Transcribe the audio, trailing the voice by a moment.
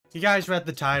You guys read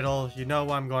the title, you know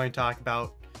what I'm going to talk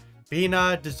about.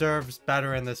 Binah deserves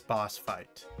better in this boss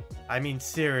fight. I mean,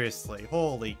 seriously,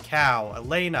 holy cow.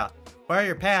 Elena, where are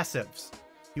your passives?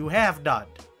 You have none.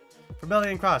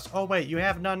 Vermillion Cross, oh wait, you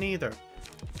have none either.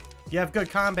 You have good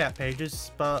combat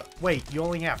pages, but wait, you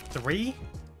only have 3?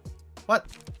 What?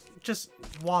 Just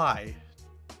why?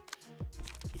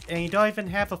 And you don't even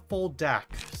have a full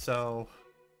deck, so...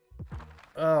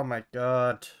 Oh my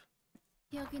god.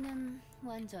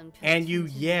 And you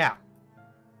yap.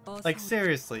 Like,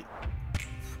 seriously.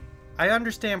 I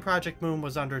understand Project Moon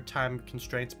was under time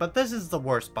constraints, but this is the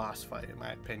worst boss fight, in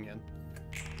my opinion.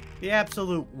 The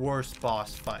absolute worst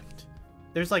boss fight.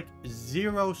 There's like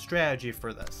 0 strategy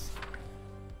for this.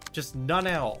 Just none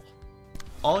at all.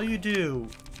 All you do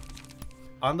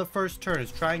on the first turn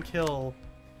is try and kill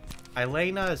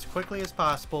Elena as quickly as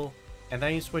possible, and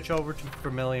then you switch over to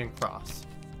Vermillion Cross.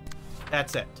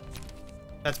 That's it.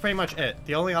 That's pretty much it.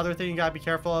 The only other thing you gotta be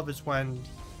careful of is when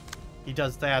he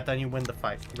does that, then you win the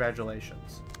fight.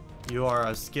 Congratulations. You are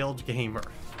a skilled gamer.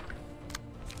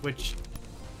 Which...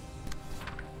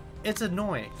 it's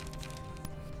annoying.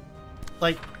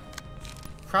 Like,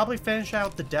 probably finish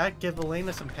out the deck, give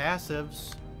Elena some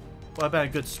passives. Would have been a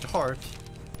good start.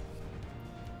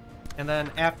 And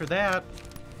then after that,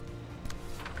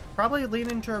 probably lean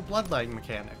into her bloodline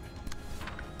mechanic.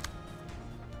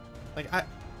 Like,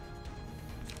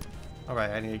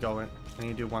 alright, I need to go in. I need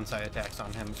to do one-side attacks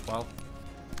on him as well.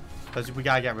 Because we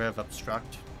gotta get rid of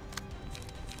Obstruct.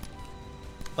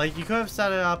 Like, you could have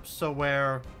set it up so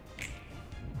where...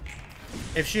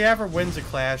 if she ever wins a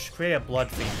clash, create a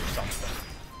bloodfiend or something.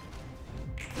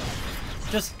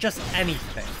 Just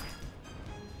anything.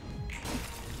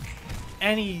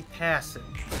 Any passive.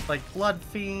 Like,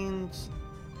 bloodfiends.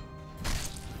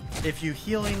 If you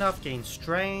heal enough, gain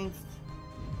strength.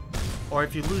 Or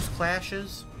if you lose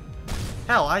clashes.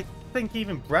 Hell, I think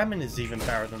even Bremen is even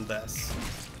better than this.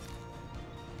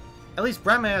 At least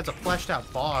Bremen has a fleshed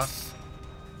out boss.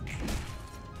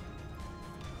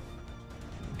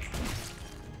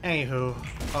 Anywho,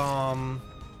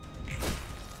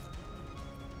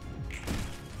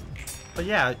 but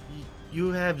yeah,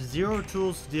 you have 0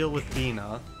 tools to deal with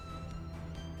Binah,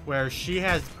 where she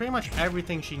has pretty much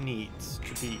everything she needs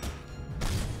to beat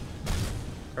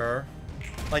her.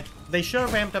 Like, they should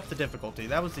have ramped up the difficulty,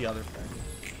 that was the other thing.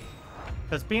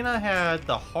 Because Binah had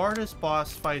the hardest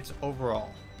boss fights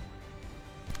overall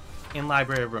in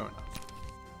Library of Ruina.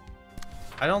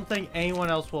 I don't think anyone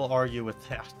else will argue with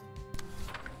that.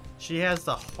 She has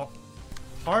the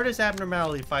hardest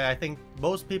abnormality fight I think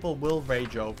most people will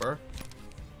rage over.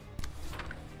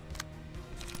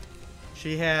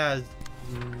 She has...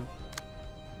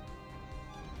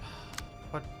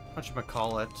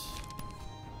 whatchamacallit?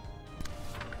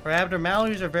 Her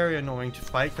abnormalities are very annoying to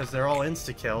fight because they're all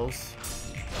insta-kills.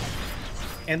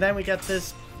 And then we get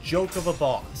this joke of a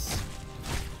boss.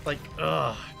 Like,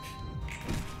 ugh.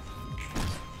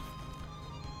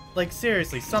 Like,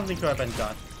 seriously, something could have been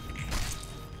done.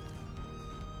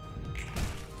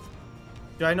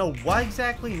 Do I know what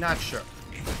exactly? Not sure.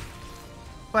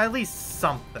 But at least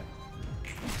something.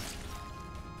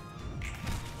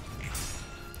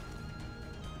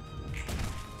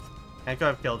 I could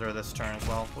have killed her this turn as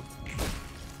well. Whoops.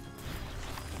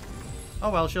 Oh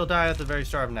well, she'll die at the very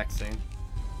start of next scene.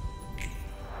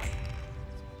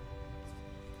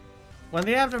 When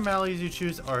the abnormalities you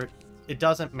choose are... it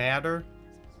doesn't matter.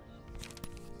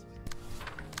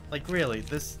 Like, really,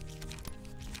 this...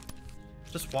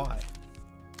 just why?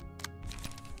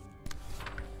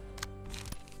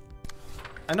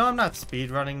 I know I'm not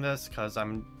speedrunning this because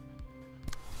I'm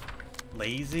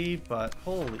lazy, but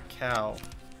holy cow.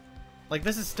 Like,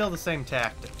 this is still the same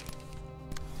tactic.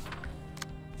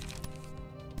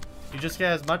 You just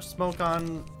get as much smoke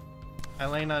on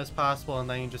Elena as possible, and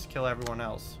then you just kill everyone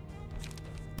else.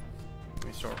 Let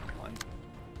me start with one.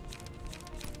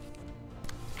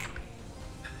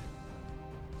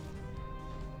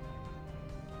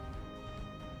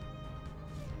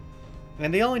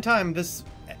 And the only time this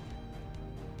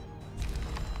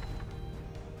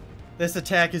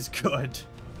attack is good.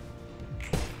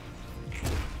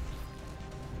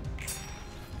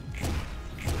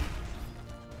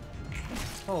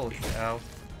 Holy cow.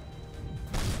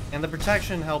 And the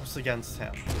protection helps against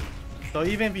him. So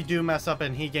even if you do mess up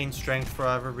and he gains strength for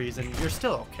whatever reason, you're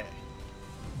still okay.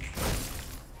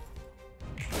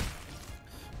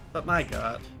 But my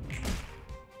god.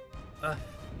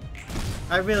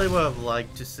 I really would have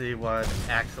liked to see what an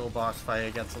actual boss fight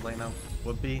against Elena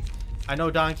would be. I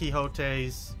know Don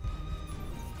Quixote's...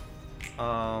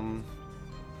 don't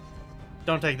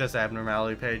take this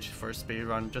abnormality page for a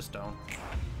speedrun, just don't.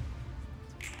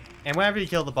 And whenever you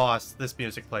kill the boss, this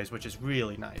music plays, which is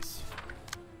really nice.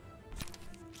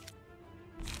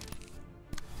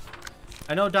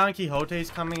 I know Don Quixote's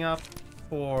coming up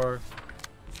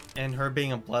and her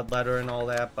being a bloodletter and all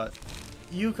that, but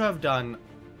you could have done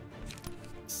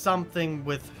something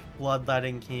with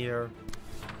bloodletting here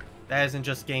that isn't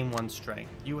just gain 1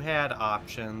 strength. You had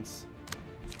options.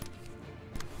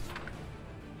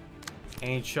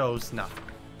 And you chose nothing.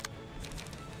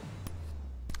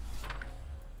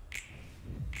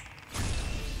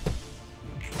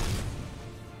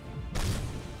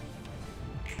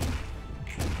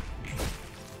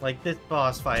 Like, this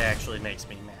boss fight actually makes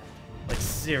me mad. Like,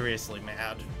 seriously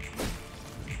mad.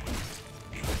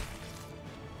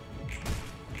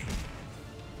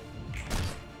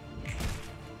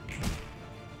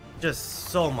 Just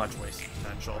so much wasted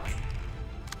potential.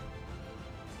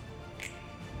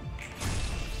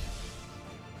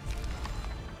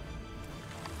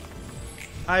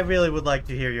 I really would like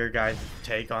to hear your guys'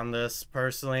 take on this,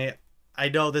 personally. I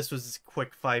know this was a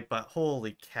quick fight, but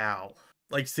holy cow.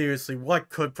 Like, seriously, what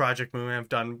could Project Moon have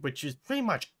done? Which is pretty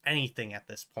much anything at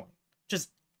this point.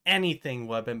 Just anything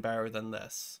would have been better than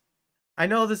this. I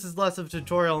know this is less of a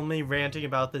tutorial and me ranting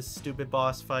about this stupid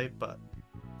boss fight, but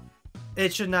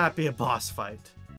it should not be a boss fight.